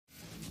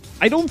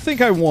I don't think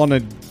I want to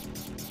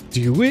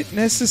do it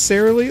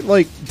necessarily.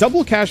 Like,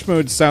 double cash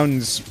mode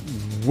sounds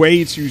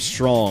way too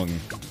strong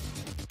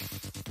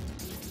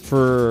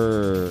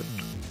for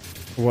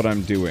what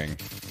I'm doing.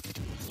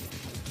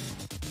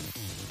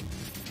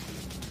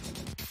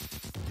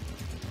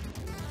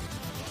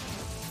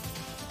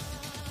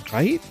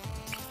 Right?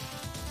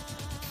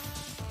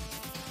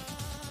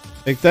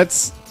 Like,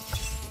 that's...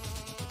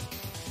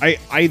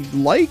 I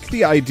like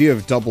the idea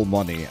of double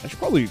money. I should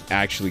probably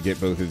actually get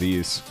both of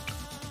these.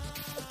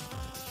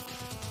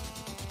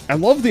 I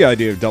love the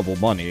idea of double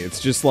money.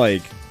 It's just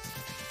like...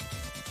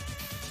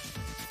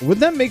 Would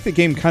that make the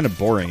game kind of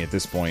boring at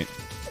this point?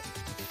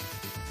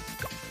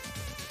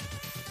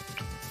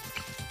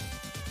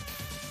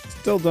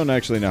 Still don't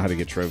actually know how to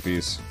get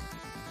trophies.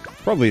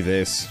 Probably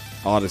this.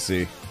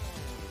 Odyssey.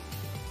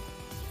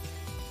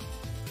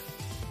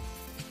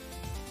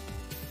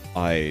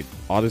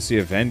 Odyssey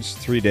event,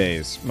 3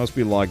 days. Must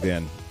be logged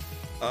in.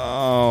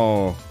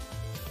 Oh.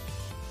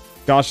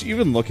 Gosh,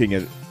 even looking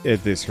at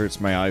this hurts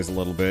my eyes a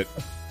little bit.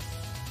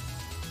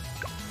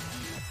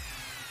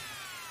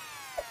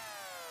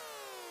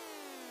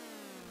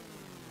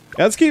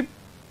 Yeah, let's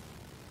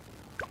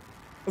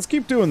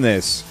keep doing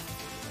this.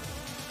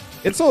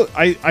 It's all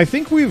I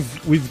think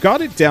we've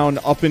got it down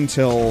up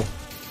until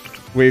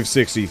wave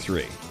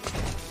 63.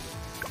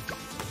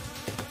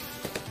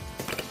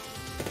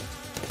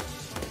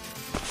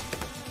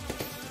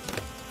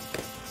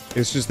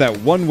 It's just that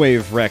one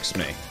wave wrecks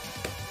me.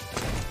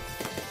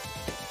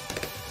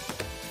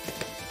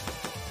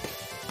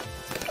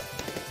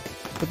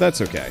 But that's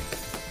okay.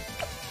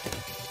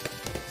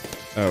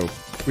 Oh,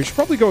 we should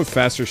probably go with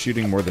faster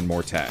shooting more than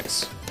more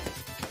tax.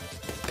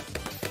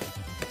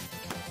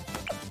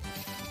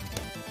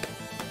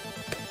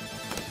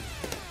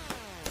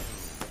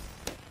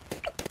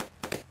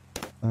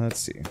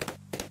 Let's see.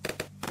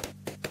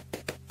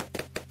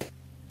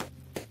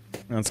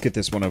 Let's get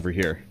this one over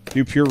here.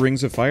 Do pure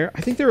rings of fire?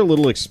 I think they're a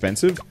little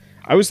expensive.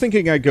 I was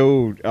thinking I'd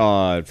go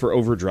for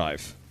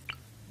overdrive.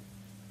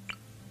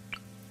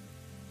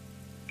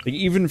 Like,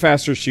 even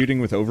faster shooting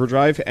with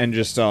overdrive and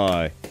just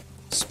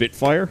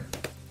Spitfire.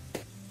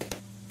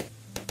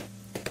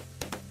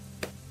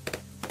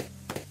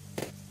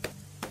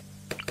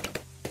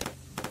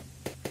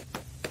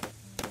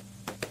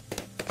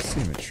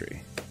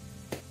 Symmetry.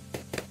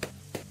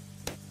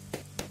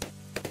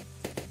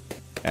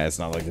 It's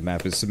not like the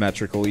map is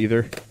symmetrical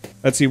either.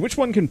 Let's see, which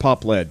one can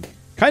pop lead?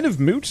 Kind of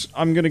moot.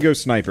 I'm gonna go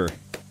sniper.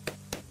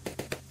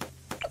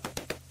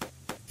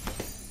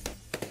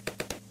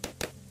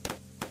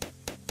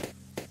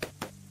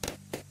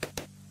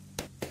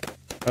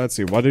 Let's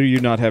see, why do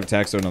you not have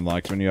tax zone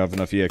unlocked when you have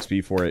enough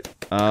EXP for it?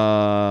 Do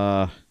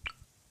I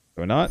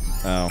not?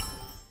 Oh.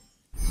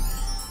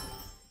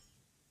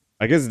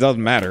 I guess it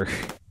doesn't matter.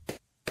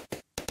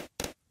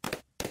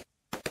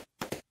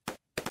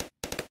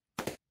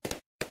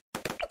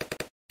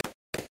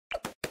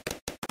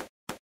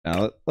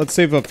 Now, let's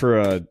save up for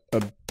a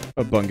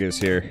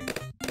bungus here.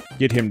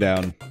 Get him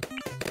down.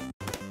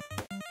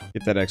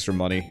 Get that extra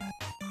money.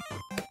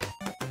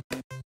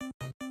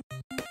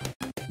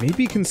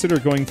 Maybe consider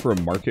going for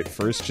a market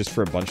first, just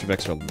for a bunch of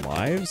extra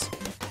lives?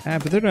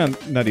 But they're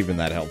not even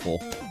that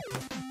helpful.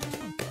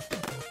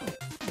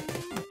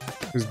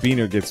 Because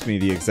Beaner gets me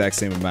the exact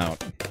same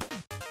amount.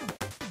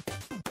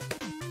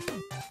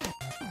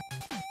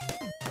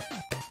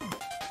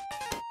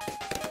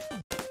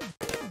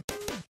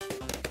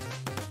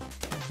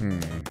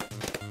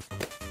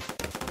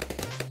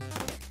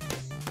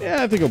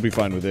 Yeah, I think I'll be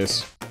fine with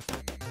this.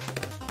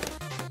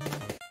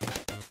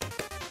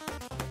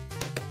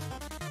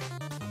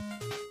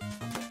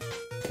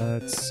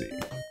 Let's see.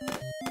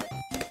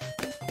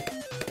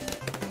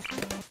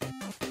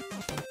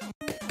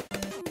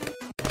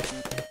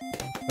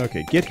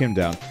 Okay, get him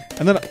down.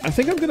 And then I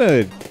think I'm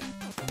gonna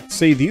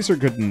say these are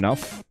good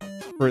enough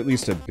for at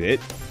least a bit.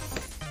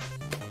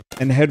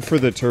 And head for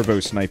the turbo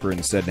sniper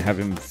instead and have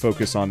him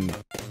focus on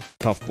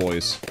tough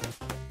boys.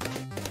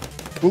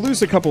 We'll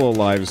lose a couple of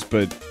lives,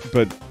 but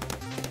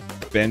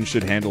Ben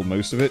should handle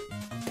most of it.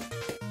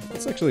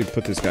 Let's actually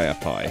put this guy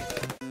up high.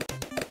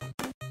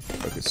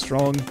 Focus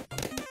strong.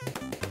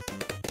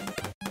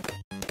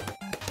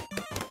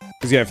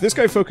 Because yeah, if this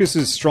guy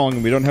focuses strong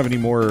and we don't have any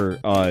more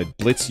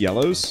blitz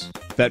yellows,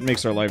 that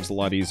makes our lives a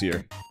lot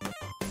easier.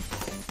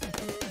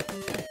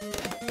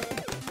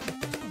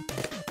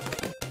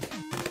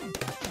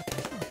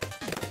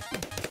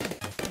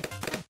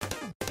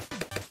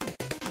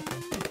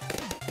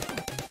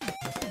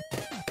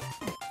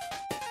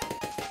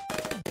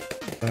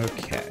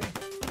 Okay.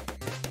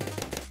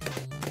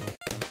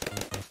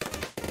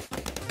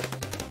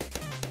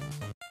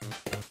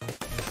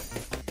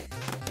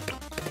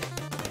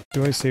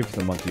 Do I save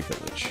the monkey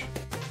village?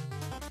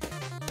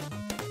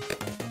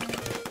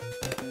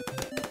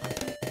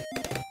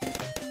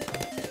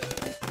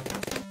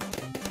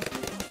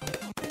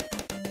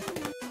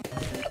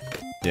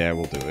 Yeah,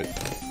 we'll do it.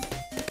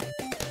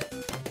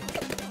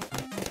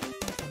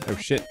 Oh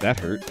shit, that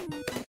hurt.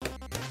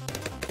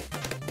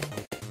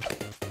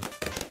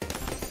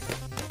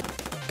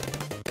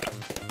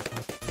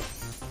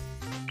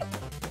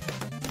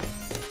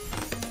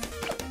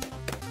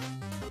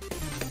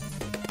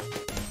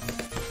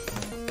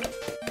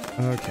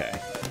 Okay.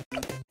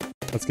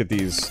 Let's get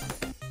these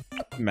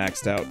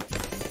maxed out.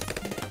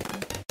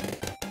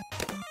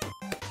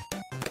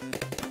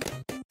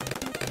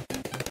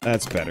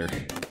 That's better.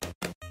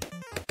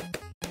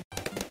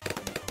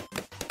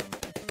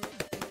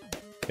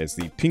 It's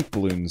the pink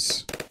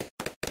balloons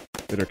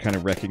that are kind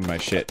of wrecking my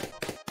shit.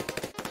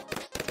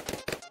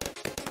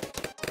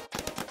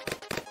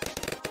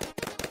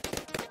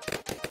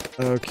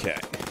 Okay.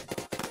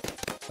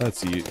 Let's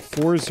see.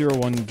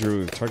 401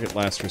 drew. Target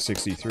lasts for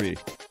 63.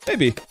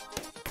 Maybe.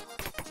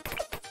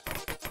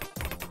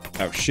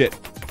 Oh, shit.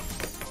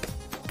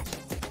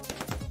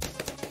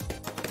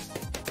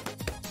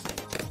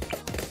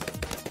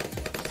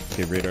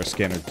 Okay, radar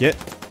scanner, get.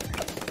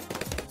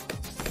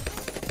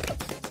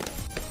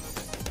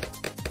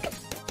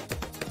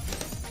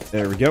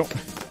 There we go.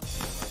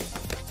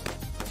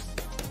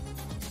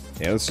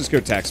 Yeah, let's just go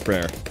tax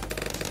sprayer.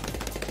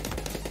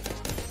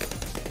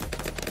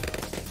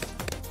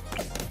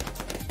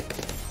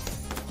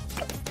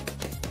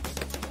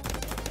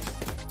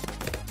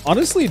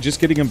 Honestly, just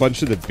getting a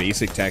bunch of the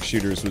basic tax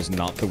shooters was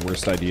not the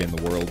worst idea in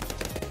the world.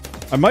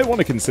 I might want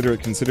to consider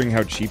it, considering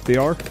how cheap they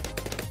are.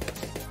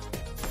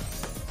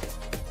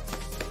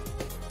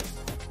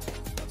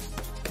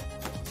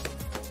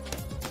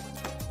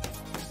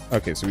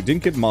 Okay, so we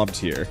didn't get mobbed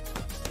here.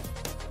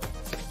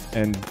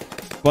 And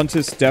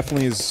Buntus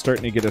definitely is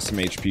starting to get us some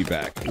HP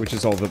back, which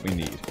is all that we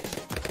need.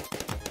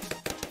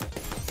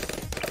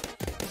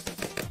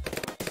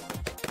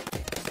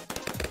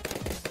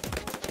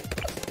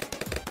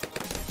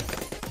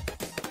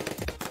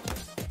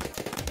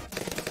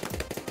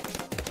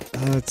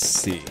 Let's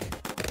see.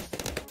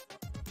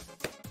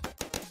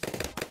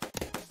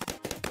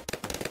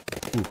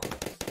 Ooh.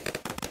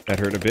 That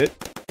hurt a bit.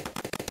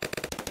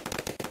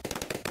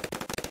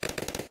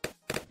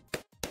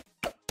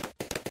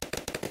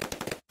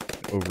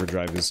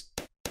 Overdrive is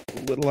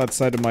a little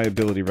outside of my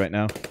ability right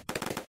now.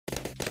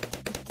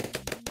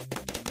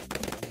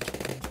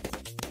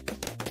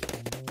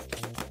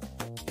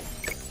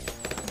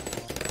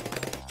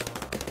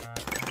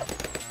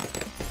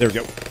 There we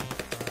go.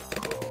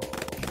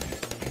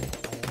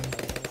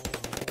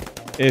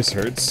 This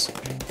hurts.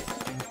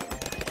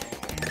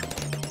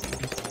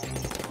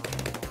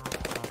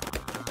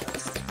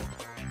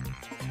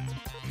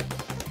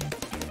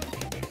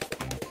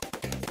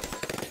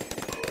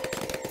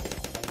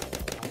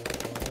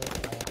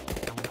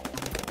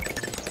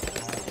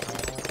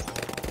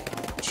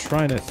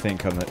 Trying to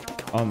think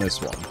on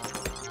this one,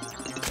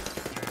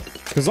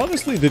 because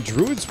honestly, the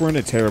druids weren't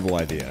a terrible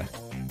idea.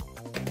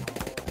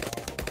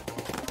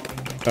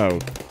 Oh,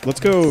 let's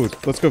go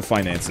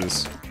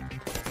finances.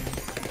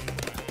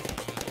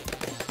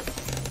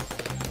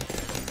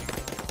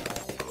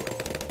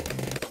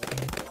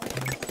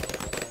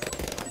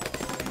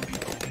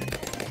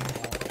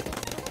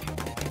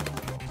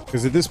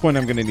 Because at this point,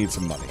 I'm going to need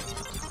some money.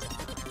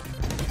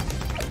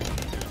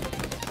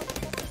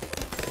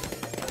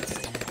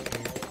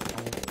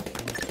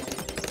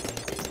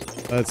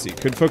 Let's see.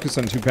 Could focus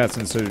on 2 paths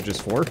instead of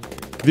just 4.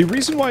 The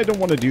reason why I don't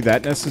want to do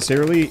that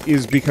necessarily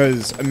is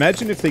because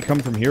imagine if they come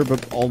from here,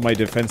 but all my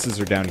defenses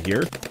are down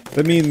here.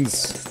 That means,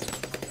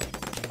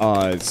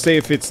 say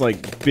if it's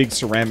like big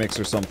ceramics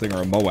or something,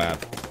 or a Moab,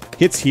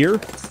 hits here,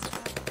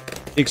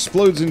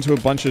 explodes into a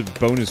bunch of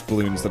bonus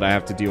balloons that I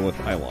have to deal with.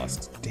 I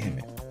lost. Damn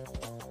it.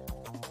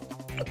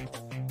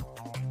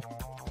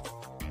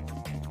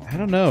 I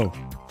don't know.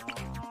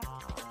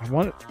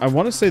 I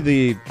want to say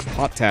the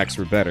hot tacks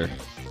were better.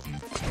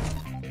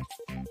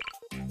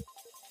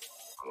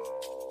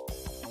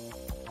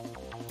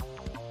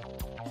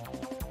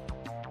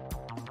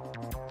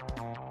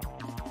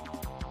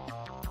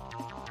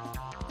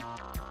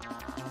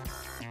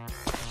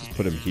 Just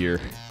put him here.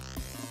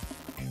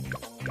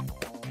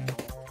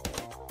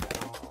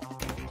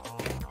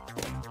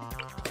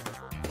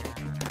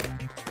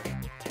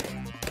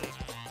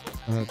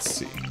 Let's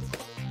see.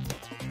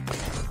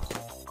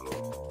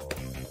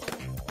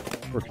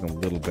 Working a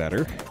little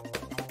better.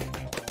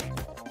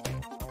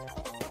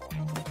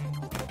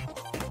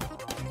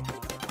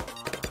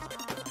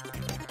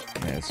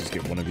 Yeah, let's just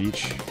get one of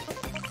each.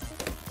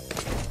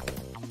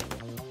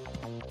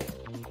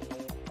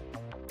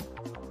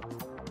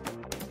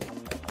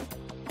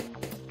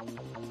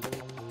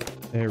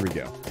 There we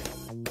go.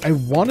 I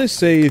want to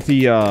say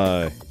the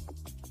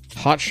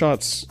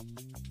Hotshots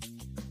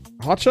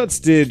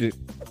did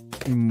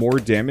more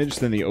damage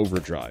than the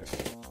Overdrive.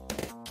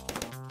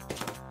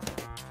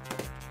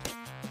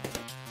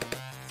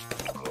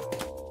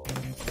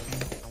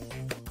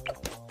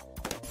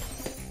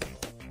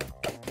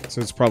 So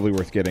it's probably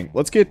worth getting.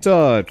 Let's get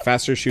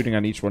faster shooting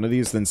on each one of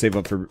these, then save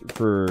up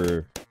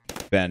for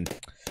Ben.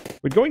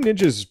 Would going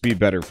ninjas be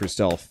better for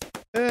stealth?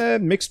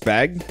 Mixed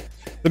bag.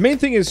 The main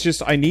thing is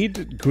just I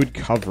need good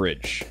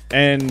coverage.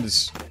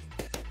 And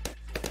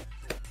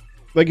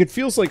like it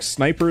feels like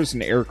snipers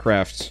and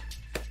aircraft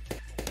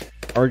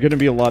are going to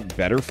be a lot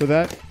better for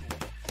that.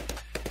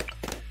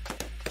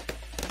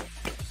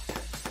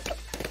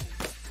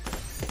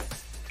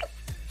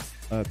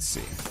 Let's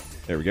see.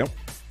 There we go.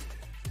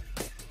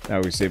 Now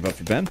we save up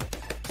for Ben.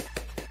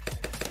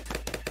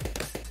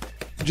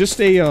 Just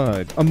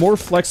a more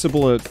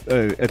flexible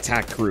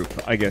attack group,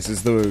 I guess,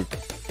 is the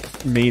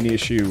main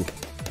issue.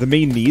 The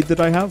main need that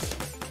I have.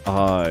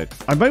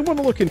 I might want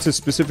to look into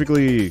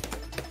specifically...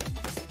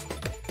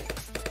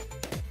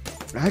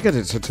 I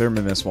gotta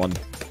determine this one.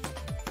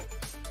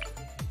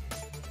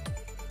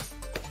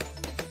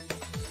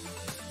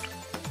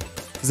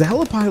 The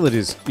helipilot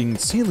is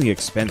insanely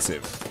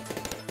expensive.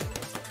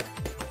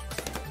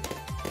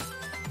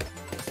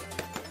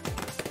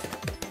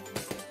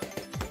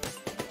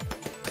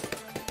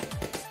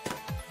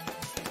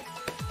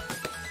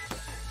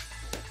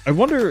 I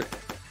wonder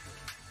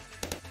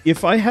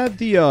if I had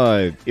the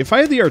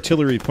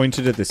artillery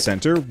pointed at the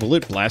center, will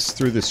it blast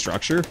through the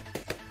structure?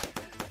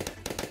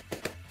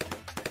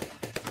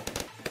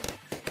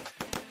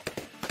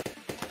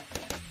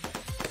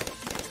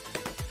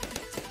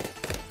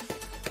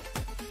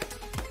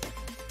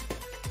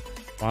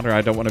 Wander,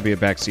 I don't want to be a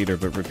backseater,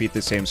 but repeat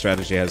the same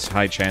strategy has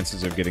high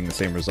chances of getting the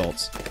same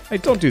results. Hey,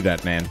 don't do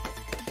that, man.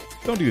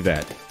 Don't do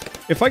that.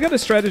 If I got a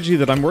strategy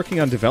that I'm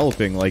working on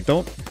developing, like,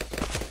 don't...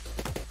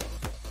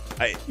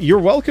 You're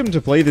welcome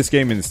to play this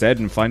game instead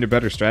and find a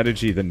better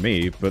strategy than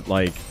me, but,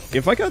 like,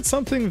 if I got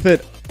something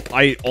that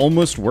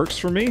almost works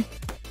for me,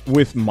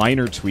 with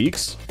minor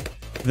tweaks,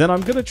 then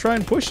I'm gonna try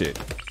and push it.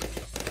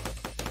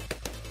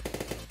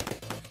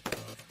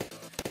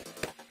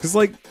 Because,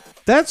 like,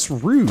 that's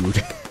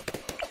rude.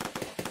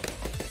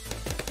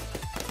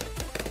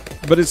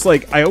 But it's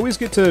like, I always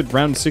get to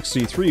round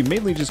 63,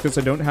 mainly just because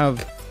I don't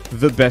have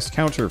the best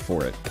counter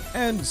for it.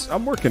 And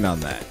I'm working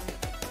on that.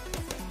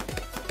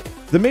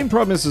 The main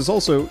problem is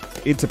also,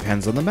 it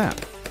depends on the map.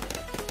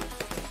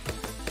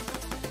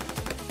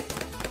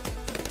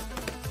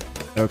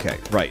 Okay,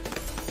 right.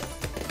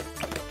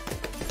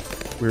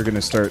 We're going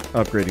to start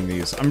upgrading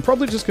these. I'm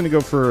probably just going to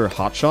go for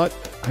hotshot.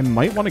 I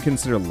might want to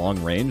consider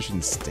long range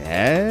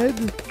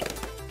instead.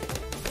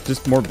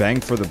 Just more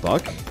bang for the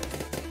buck.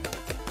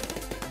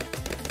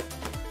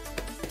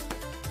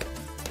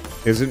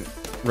 Isn't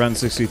round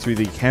 63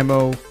 the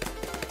camo?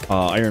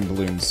 Iron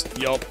balloons.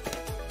 Yup.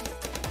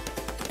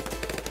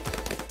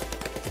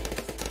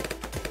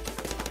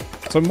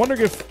 So I'm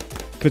wondering if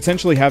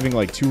potentially having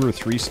like 2 or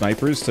 3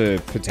 snipers to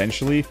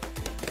potentially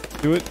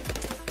do it.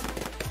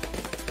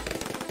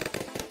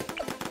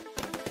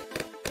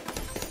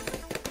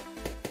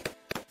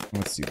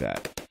 Let's see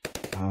that.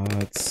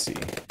 Let's see.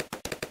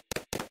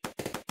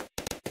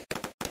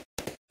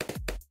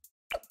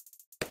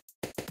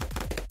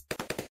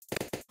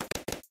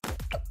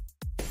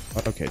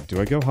 Okay,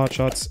 do I go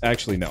hotshots?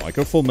 Actually, no. I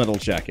go full metal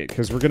jacket,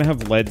 because we're going to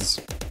have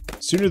leads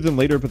sooner than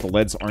later, but the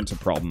leads aren't a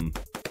problem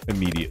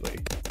immediately.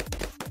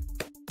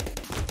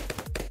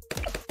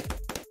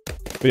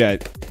 But yeah,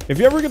 if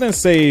you're ever going to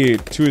say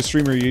to a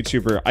streamer or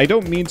YouTuber, I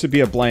don't mean to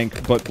be a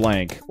blank, but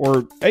blank,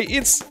 or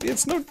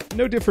it's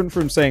no different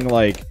from saying,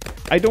 like,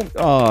 I don't,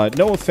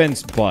 no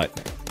offense,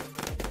 but.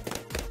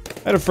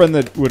 I had a friend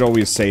that would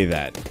always say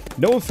that.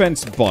 No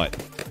offense, but.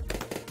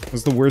 It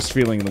was the worst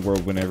feeling in the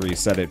world whenever he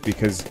said it,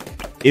 because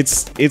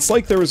it's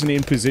like there was an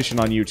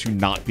imposition on you to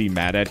not be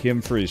mad at him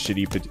for his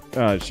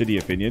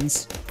shitty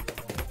opinions.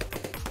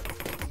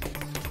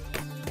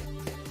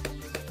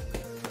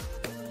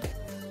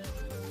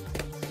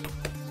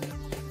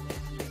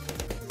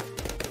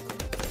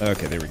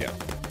 Okay, there we go.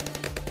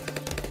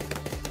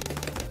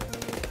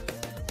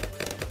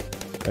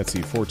 Let's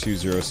see,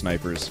 420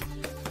 snipers.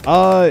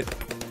 I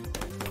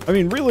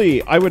mean,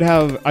 really, I'd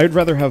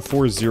rather have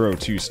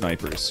 402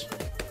 snipers.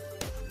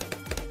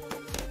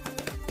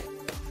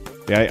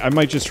 Yeah, I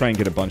might just try and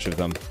get a bunch of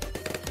them.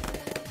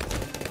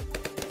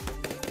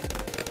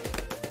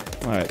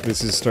 Alright,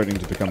 this is starting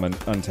to become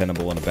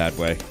untenable in a bad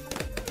way.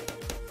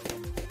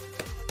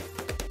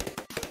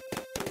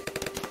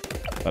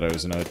 Thought I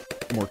was in a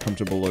more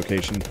comfortable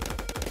location.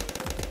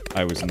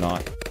 I was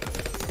not.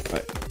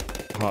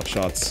 Hot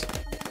shots.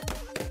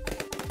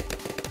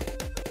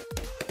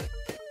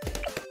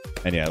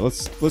 And yeah,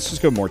 let's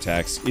just go more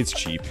tax. It's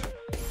cheap.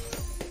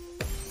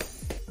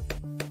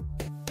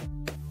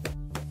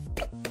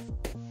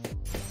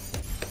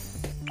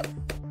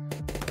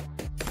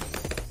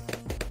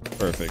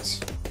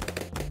 Perfect.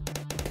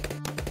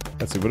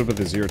 Let's see, what about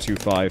the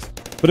 025?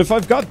 But if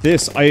I've got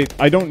this, I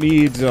don't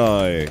need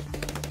to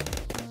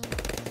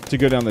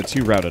go down the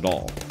 2 route at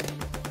all.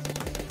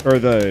 Or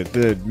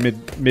the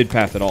mid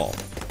path at all.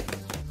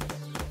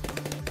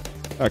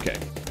 Okay.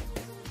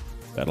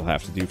 That'll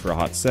have to do for a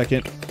hot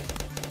second.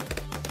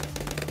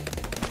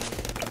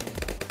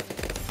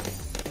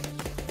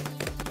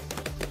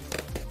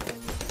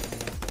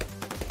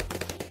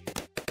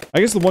 I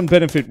guess the one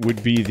benefit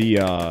would be the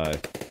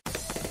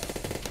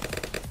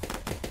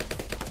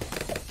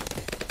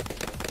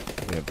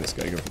we have this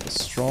guy go for the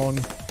strong.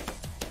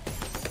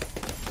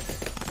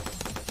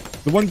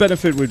 The one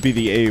benefit would be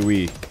the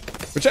AoE,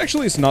 which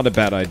actually is not a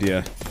bad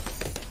idea.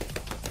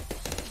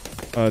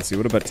 Let's see,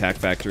 what about tack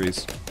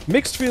factories?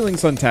 Mixed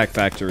feelings on tack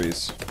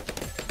factories.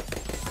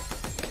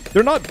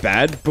 They're not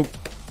bad, but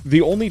the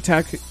only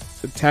tack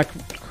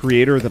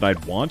creator that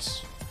I'd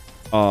want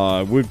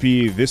would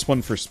be this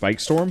one for Spike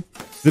Storm.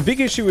 The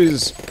big issue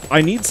is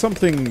I need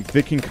something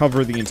that can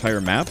cover the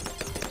entire map.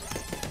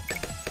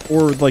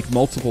 Or, like,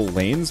 multiple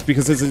lanes,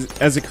 because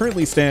as it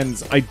currently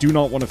stands, I do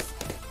not want to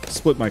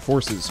split my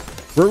forces.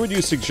 Where would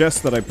you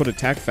suggest that I put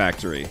Attack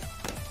Factory?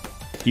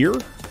 Here?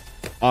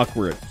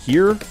 Awkward.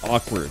 Here?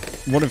 Awkward.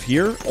 One of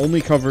here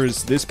only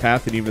covers this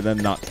path, and even then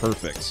not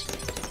perfect.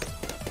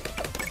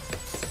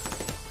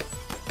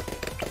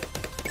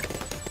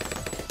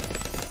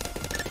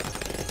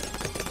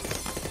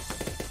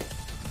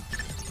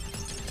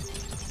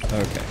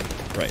 Okay,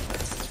 right.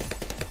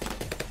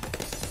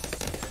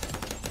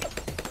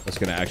 I was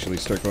gonna actually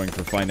start going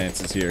for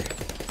finances here.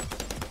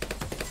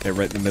 Yeah,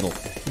 right in the middle.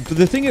 But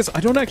the thing is, I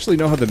don't actually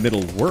know how the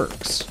middle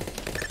works.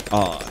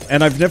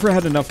 And I've never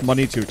had enough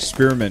money to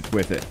experiment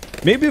with it.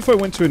 Maybe if I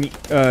went to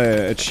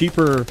a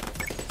cheaper...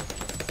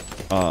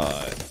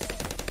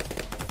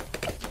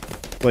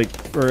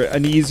 or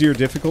an easier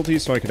difficulty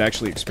so I could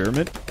actually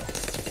experiment.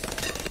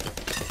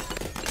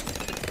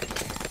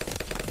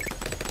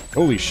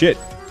 Holy shit.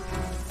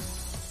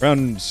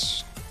 Around...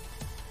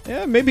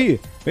 Yeah, maybe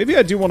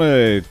I do want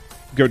to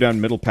go down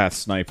middle path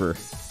sniper.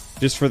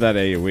 Just for that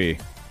AoE.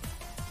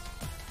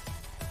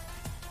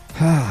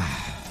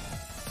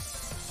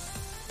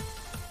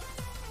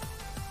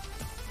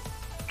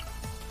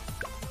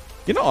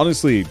 You know,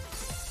 honestly,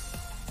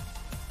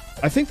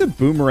 I think the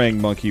boomerang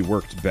monkey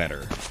worked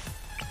better.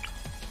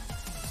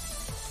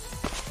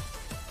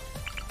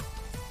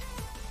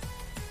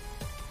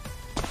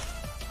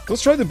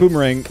 Let's try the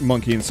boomerang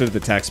monkey instead of the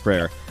tax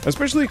sprayer.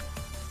 Especially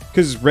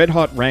because red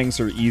hot ranks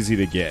are easy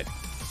to get.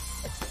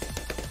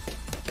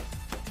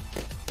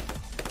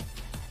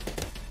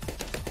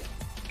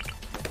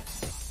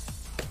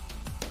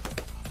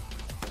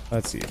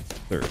 Let's see,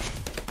 third.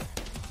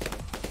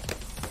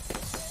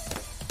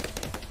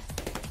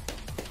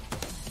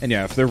 And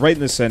yeah, if they're right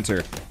in the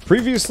center.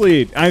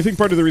 Previously, I think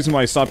part of the reason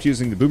why I stopped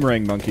using the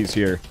boomerang monkeys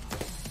here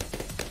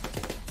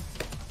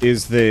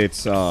is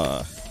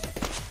that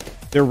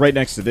they're right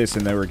next to this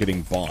and they were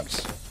getting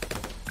bonked.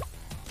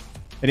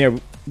 And yeah,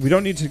 we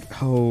don't need to...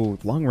 Oh,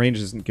 long range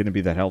isn't going to be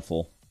that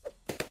helpful.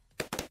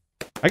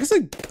 I guess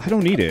I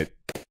don't need it.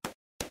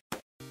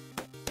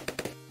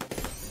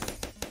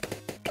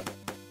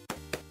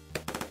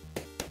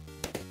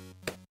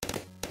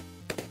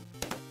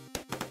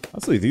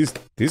 Honestly,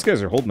 these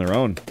guys are holding their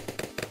own.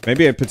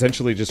 Maybe I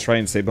potentially just try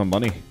and save on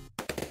money.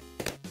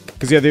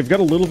 Because yeah, they've got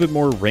a little bit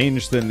more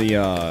range than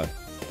the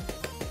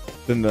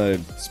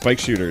spike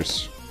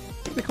shooters.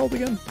 What are they called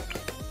again?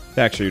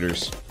 Tack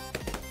shooters.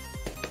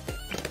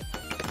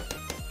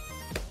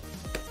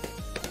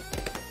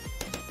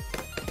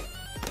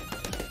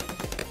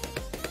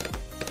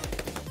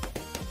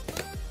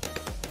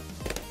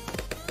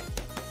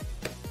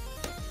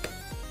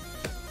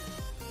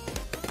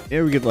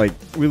 Yeah, we get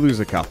we lose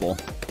a couple.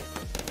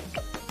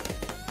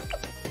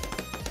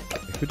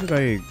 Who did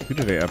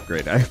I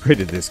upgrade? I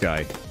upgraded this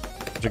guy.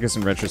 Which I guess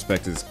in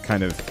retrospect is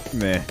kind of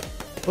meh.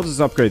 We'll just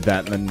upgrade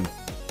that and then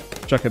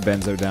chuck a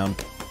benzo down.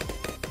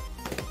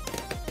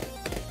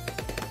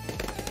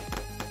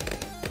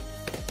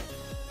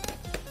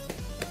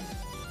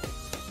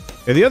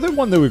 Yeah, the other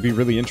one that would be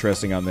really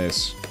interesting on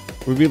this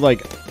would be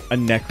like a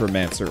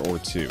necromancer or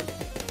two.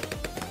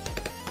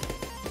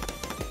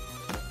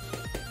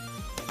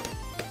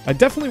 I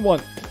definitely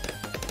want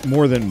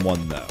more than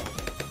one, though.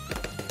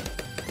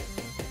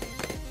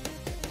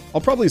 I'll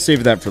probably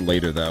save that for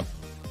later, though.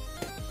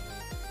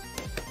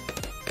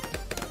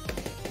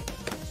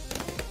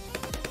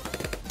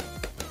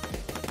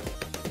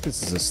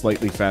 This is a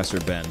slightly faster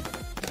bend.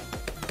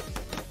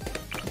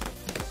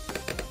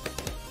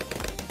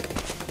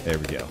 There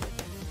we go.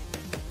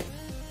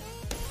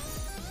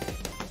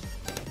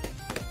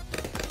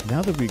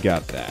 Now that we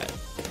got that...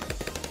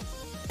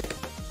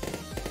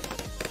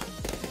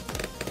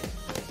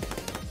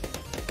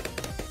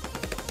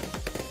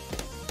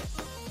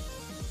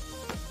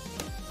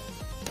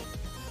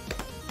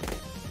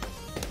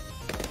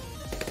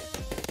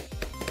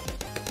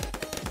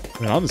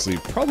 I mean, honestly,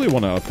 probably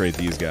want to upgrade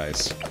these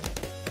guys.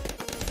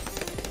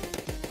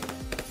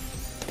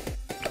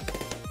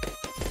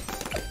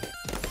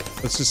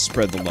 Let's just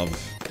spread the love.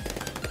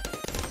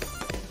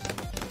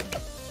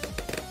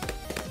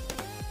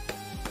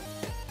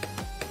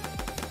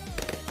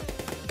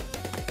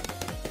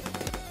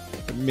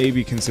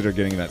 Maybe consider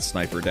getting that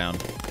sniper down.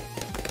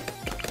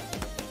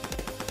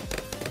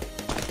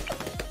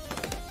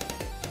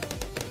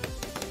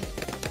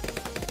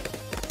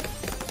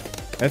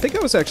 I think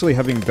I was actually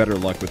having better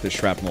luck with the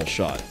shrapnel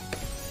shot.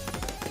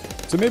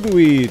 So maybe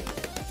we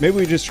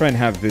just try and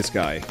have this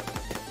guy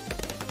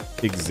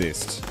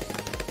exist.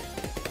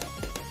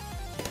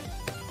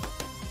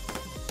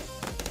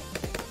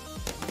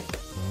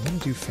 I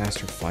want to do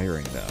faster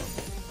firing, though.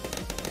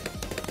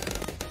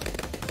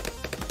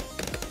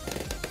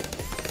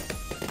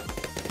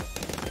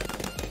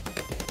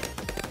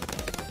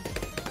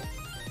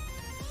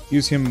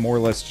 Use him more or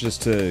less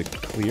just to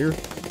clear?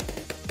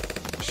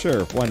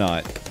 Sure, why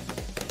not?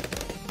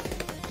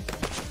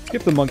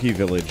 Skip the monkey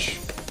village.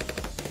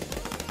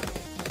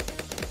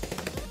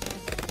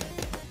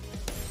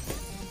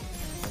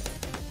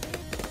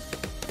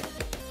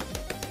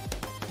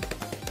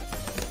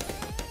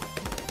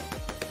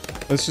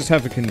 Let's just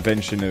have a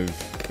convention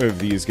of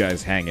these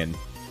guys hanging.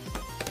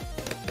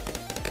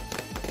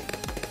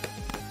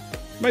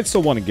 Might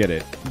still want to get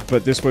it,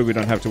 but this way we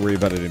don't have to worry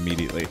about it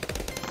immediately.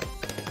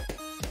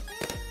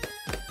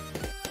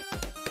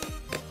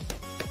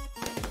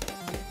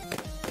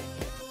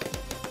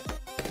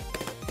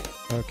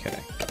 Okay.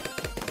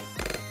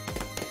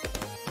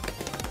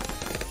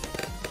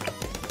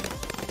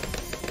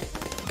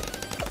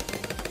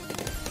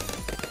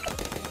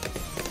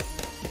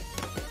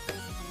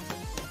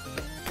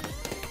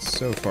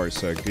 So far,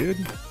 so good.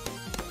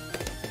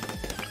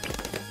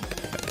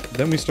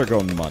 Then we start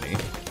going money.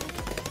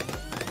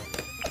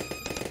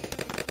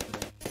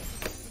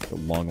 A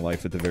long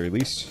life at the very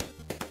least.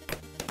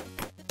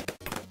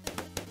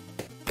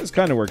 It's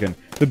kind of working.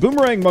 The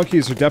boomerang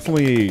monkeys are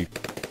definitely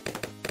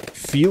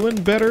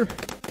feeling better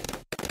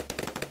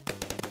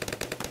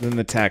than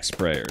the tax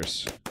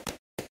sprayers.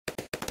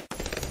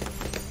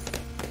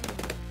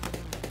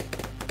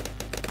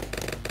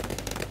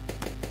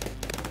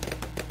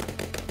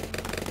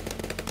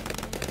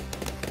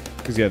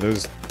 Because, yeah,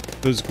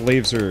 those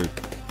glaives are...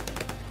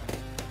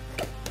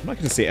 I'm not going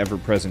to say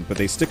ever-present, but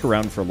they stick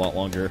around for a lot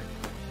longer.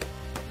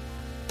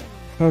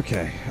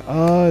 Okay,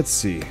 let's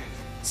see.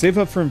 Save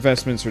up for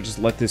investments or just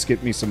let this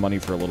get me some money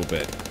for a little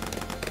bit.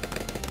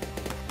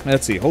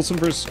 Let's see. Wholesome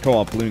versus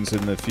co-op Bloons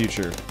in the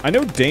future. I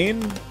know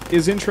Dane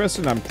is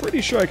interested, and I'm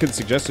pretty sure I could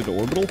suggest it to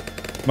Orbital.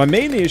 My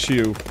main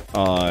issue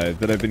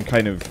that I've been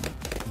kind of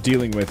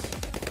dealing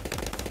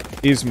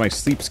with is my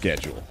sleep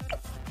schedule.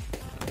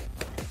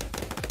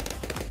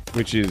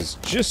 Which is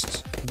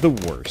just the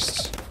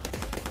worst.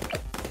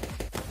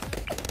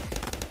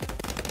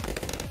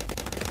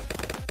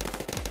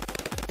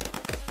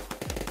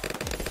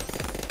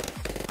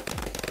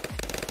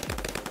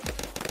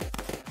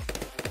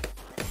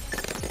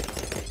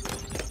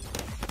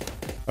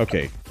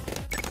 Okay.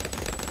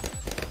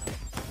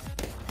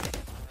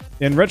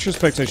 In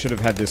retrospect, I should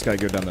have had this guy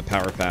go down the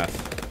power path.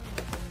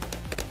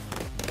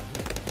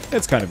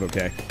 It's kind of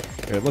okay.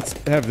 Okay, let's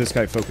have this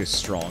guy focus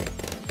strong.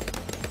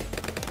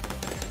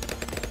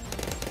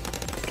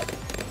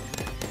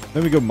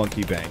 Then we go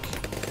Monkey Bank.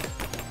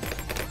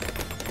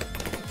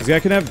 See, I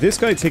can have this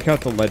guy take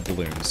out the lead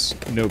balloons.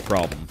 No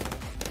problem.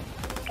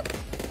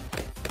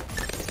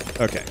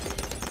 Okay.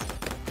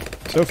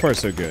 So far,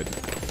 so good.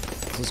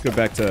 So let's go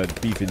back to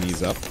beefing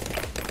these up.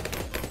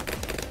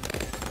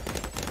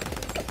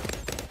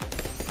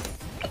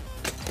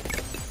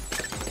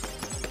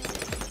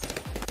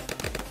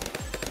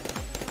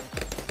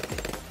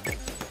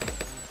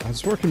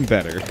 It's working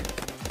better.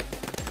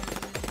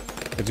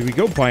 But do we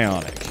go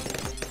bionic?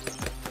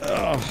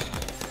 Ugh.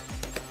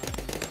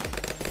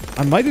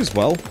 I might as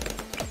well.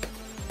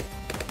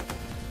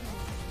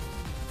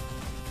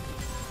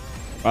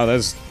 Wow,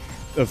 that's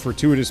a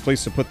fortuitous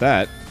place to put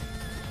that.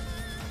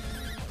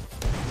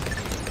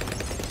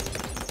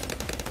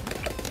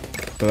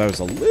 So that was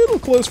a little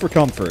close for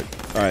comfort.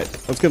 Alright,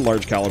 let's get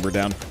large caliber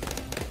down.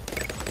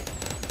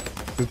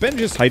 Is Ben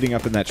just hiding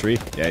up in that tree?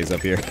 Yeah, he's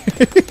up here.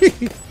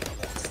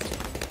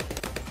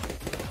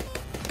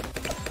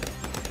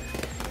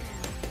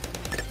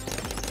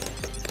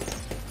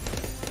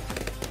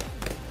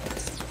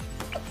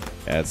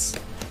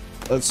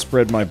 Let's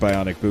spread my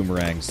bionic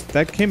boomerangs.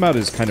 That came out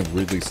as kind of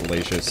weirdly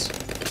salacious.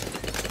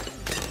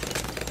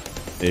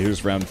 Hey,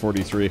 here's round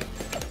 43.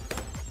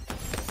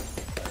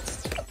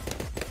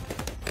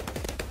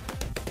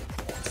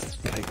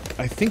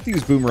 I think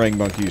these boomerang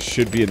monkeys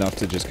should be enough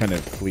to just kind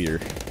of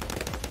clear.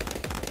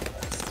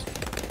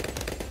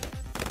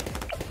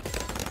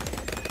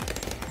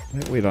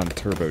 Might wait on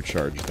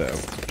turbocharge though.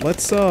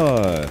 Let's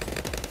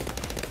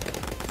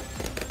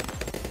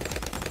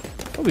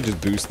probably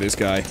just boost this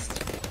guy.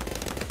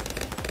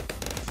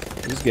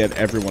 Just get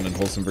everyone in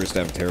Wholesomeverse to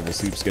have terrible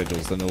sleep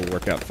schedules, then it'll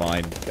work out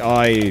fine.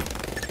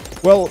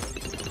 Well,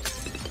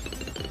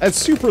 it's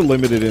super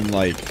limited in,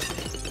 like,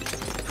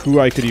 who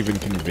I could even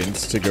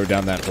convince to go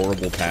down that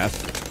horrible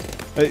path.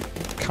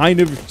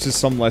 Kind of, to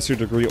some lesser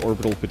degree,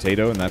 Orbital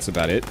Potato, and that's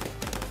about it.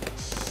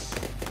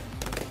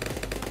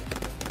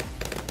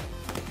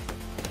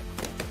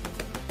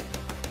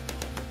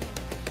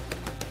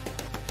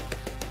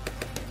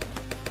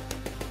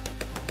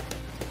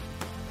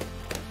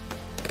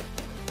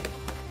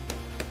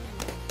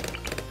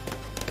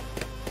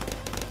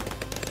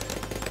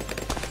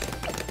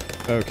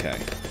 Okay.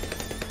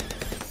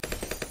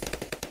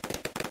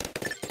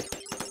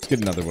 Let's get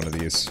another one of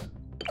these.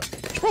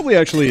 Should probably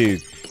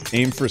actually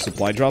aim for a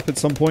supply drop at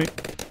some point.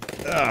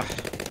 Ugh.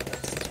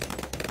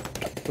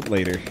 But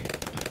later.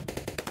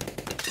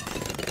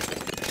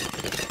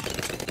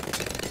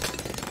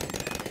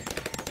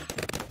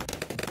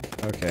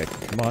 Okay,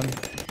 come on.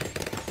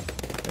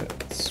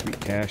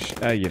 Sweet cash.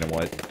 You know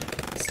what?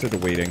 Instead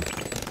of waiting.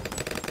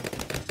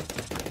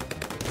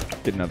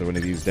 Get another one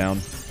of these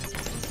down.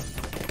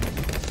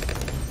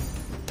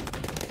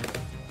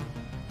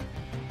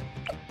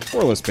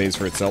 More or less pays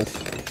for itself.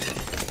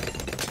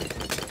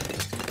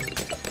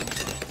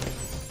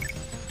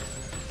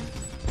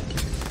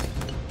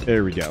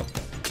 There we go.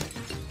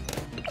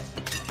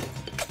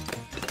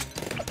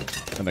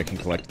 and I can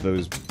collect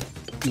those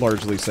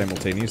largely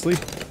simultaneously.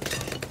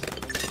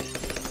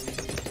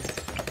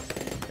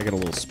 I get a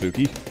little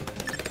spooky.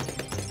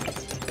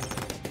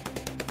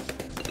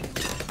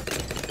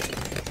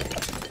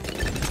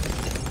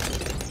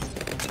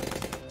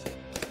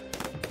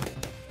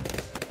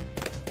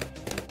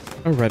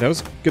 Oh, right, I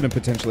was gonna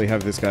potentially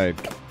have this guy,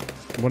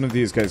 one of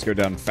these guys go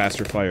down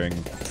faster firing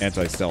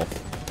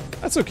anti-stealth.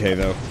 That's okay,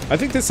 though. I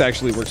think this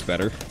actually works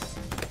better.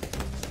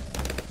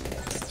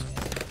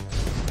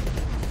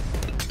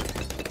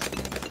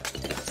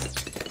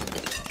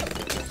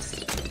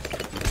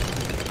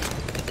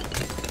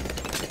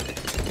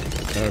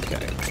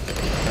 Okay.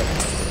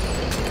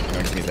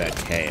 Brings me that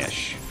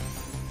cash.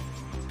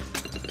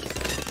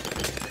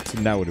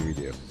 So now what do we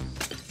do?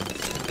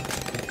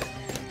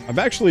 I'm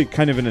actually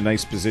kind of in a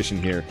nice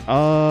position here.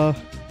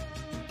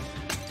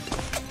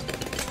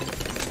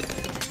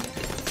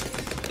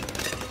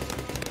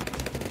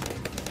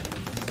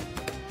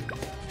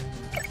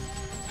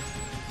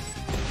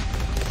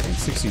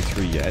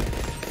 63 yet.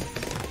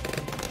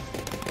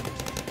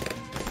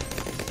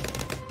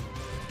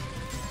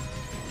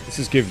 Let's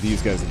just give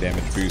these guys a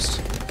damage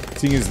boost.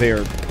 Seeing as they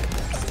are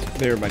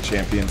my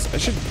champions. I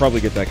should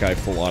probably get that guy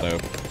full auto.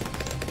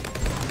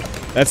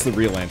 That's the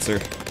real answer.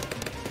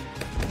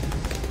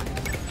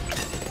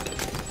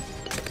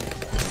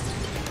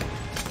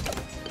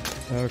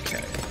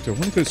 Okay. Do I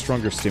want to go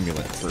stronger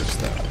stimulant first,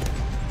 though?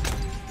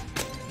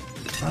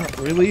 Not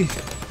really.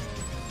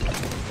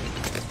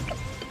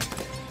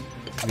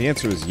 The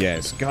answer is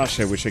yes. Gosh,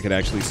 I wish I could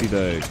actually see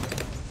the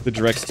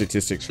direct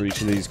statistics for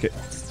each of these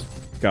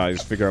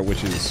guys, figure out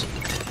which is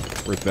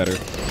worth better.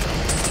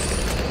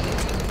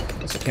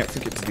 Also, can't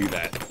forget to do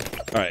that.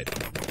 Alright.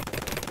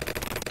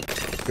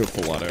 Go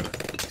full auto.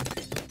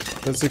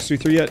 Is that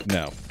 633 yet?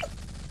 No.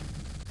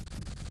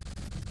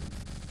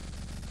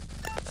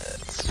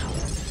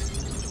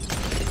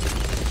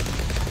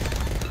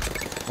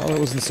 Oh, that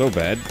wasn't so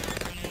bad.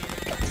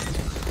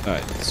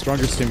 Alright,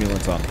 stronger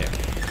stimulant on him.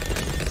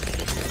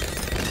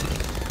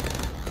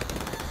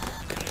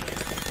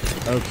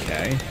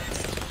 Okay.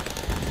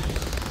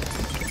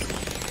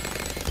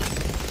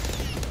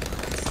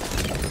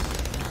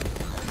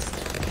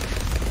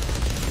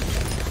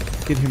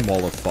 Get him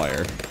wall of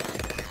fire.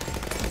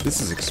 This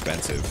is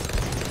expensive.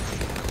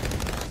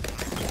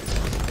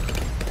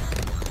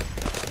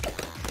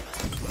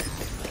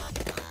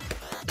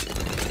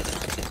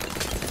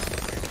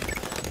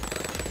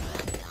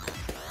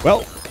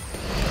 Well,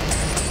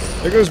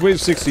 there goes wave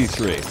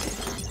 63.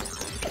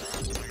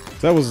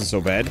 That wasn't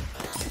so bad.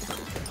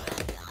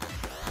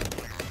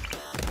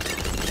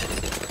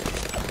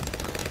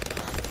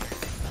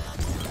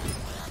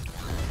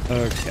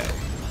 Okay.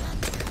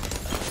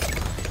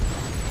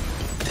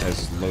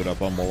 Let's load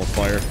up on wall of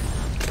fire.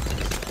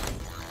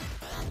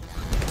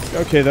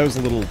 Okay, that was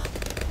a little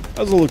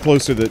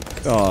closer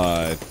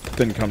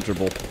than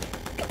comfortable.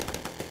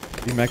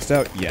 You maxed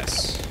out?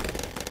 Yes.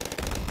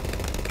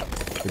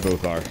 They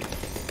both are.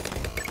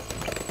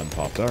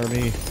 Unpopped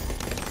army.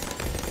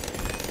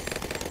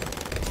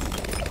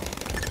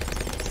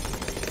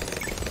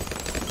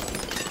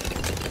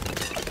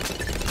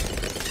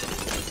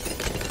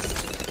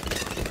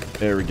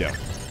 There we go.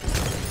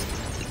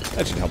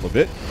 That should help a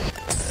bit.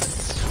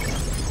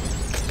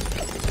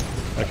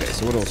 Okay,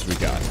 so what else we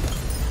got?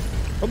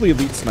 Probably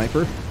elite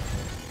sniper.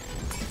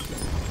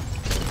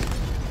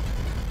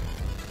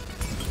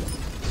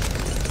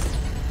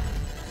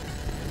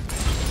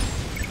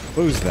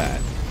 Close that.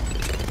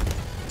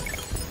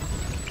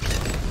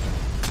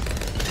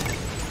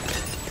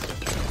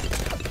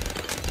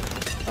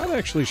 Not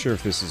actually sure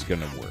if this is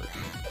gonna work.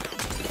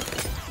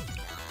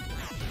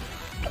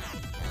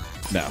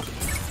 No.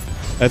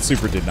 That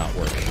super did not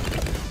work.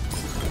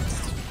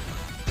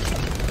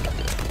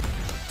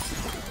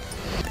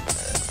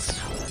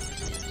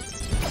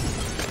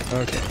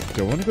 Okay,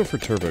 do I want to go for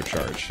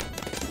turbocharge?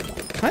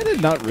 Kinda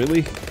not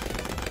really.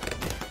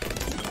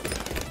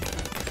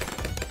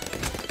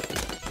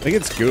 I think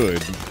it's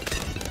good.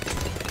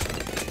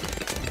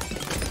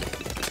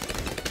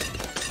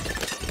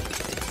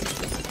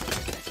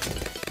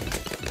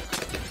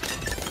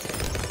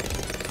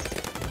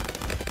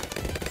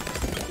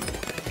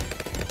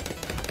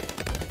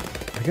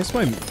 I guess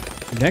my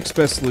next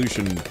best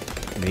solution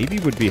maybe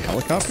would be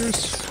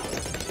helicopters?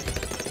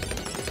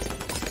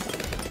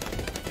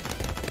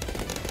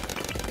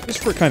 Just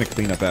for kind of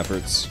cleanup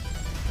efforts.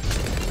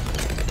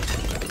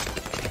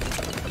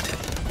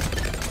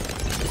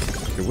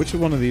 Okay, which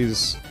one of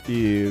these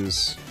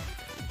is...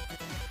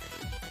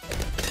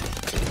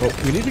 Oh,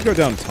 we need to go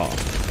down top.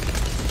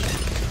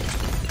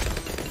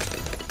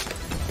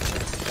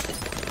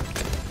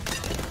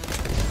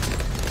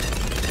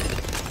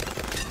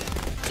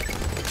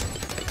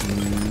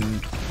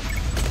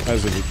 That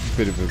was a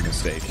bit of a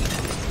mistake.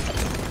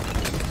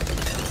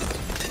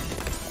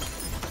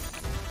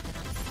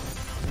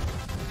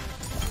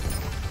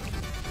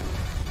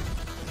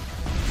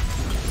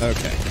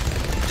 Okay.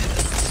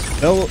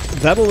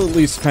 That'll at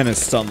least kind of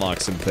stun lock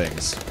some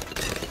things.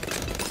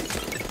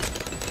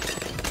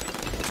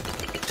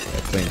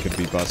 plane could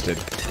be busted.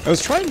 I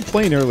was trying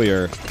plane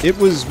earlier. It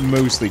was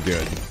mostly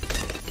good.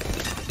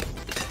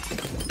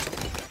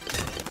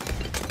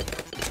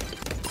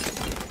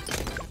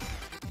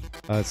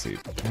 Let's see.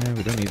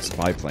 We don't need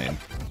spy plane.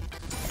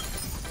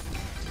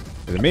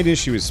 The main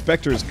issue is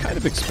Spectre is kind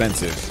of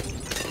expensive.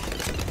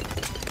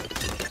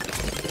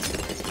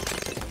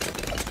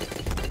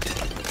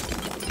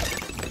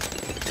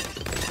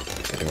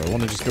 Do I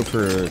want to just go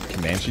for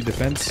Comanche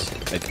defense?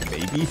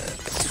 Maybe?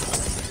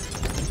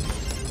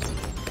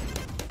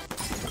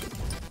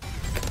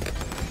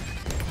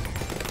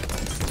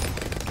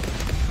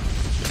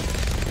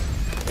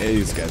 Yeah,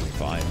 these guys are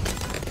fine.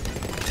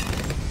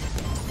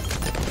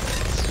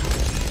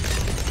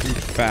 Too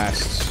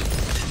fast.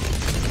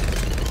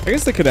 I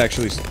guess they could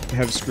actually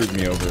have screwed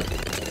me over.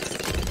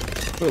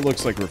 But it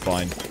looks like we're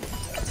fine.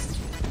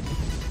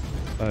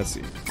 Let's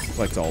see.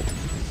 Select all.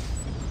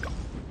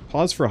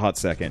 Pause for a hot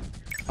second.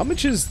 How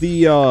much is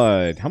the,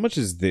 how much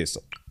is this?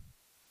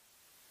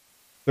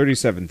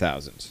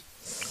 37,000.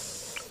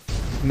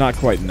 Not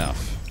quite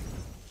enough.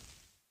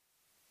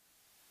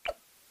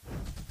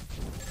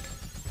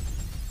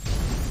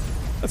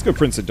 Let's go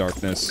Prince of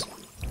Darkness.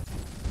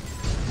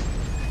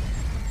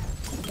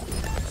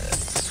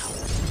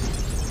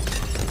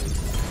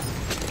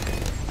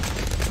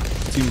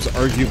 Seems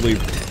arguably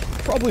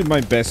probably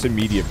my best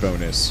immediate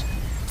bonus.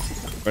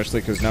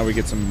 Especially because now we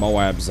get some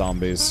Moab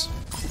zombies.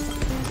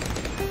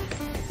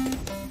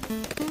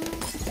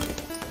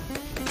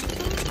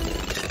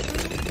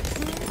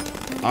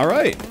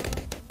 Alright.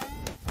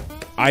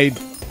 I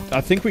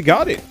think we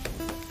got it.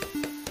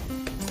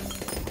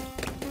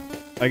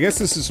 I guess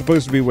this is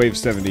supposed to be wave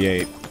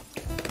 78.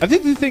 I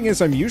think the thing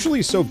is, I'm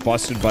usually so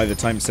busted by the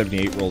time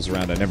 78 rolls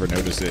around, I never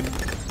notice it.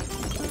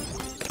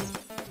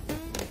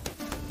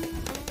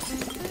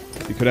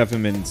 You could have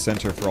him in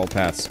center for all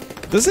paths.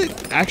 Does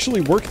it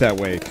actually work that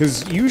way?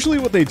 Because usually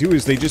what they do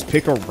is they just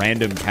pick a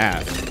random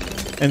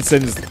path and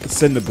send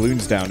the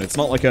Bloons down. It's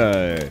not like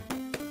a...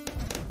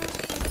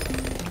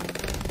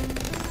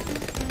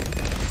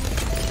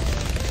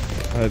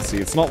 Let's see,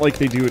 it's not like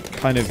they do it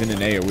kind of in an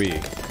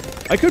AoE.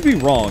 I could be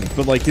wrong,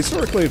 but like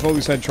historically I've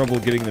always had trouble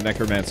getting the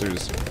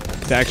Necromancers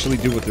to actually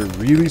do what they're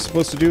really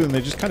supposed to do, and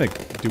they just kind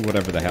of do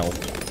whatever the hell.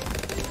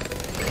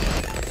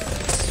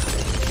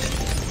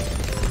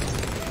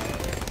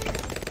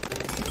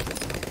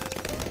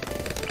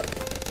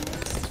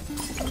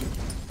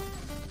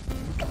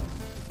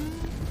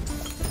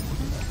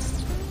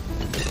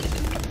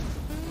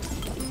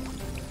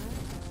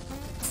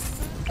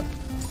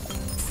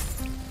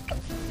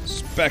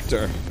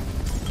 Spectre.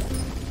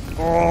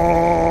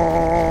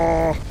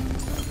 Oh.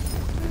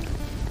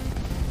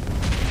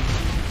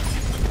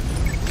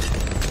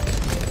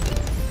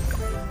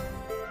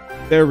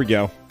 There we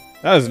go.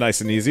 That was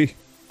nice and easy.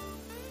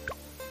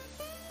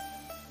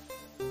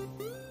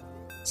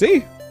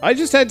 See? I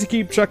just had to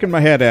keep chucking my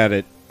head at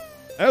it.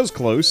 That was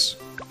close.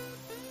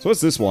 So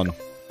what's this one?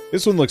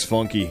 This one looks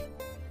funky.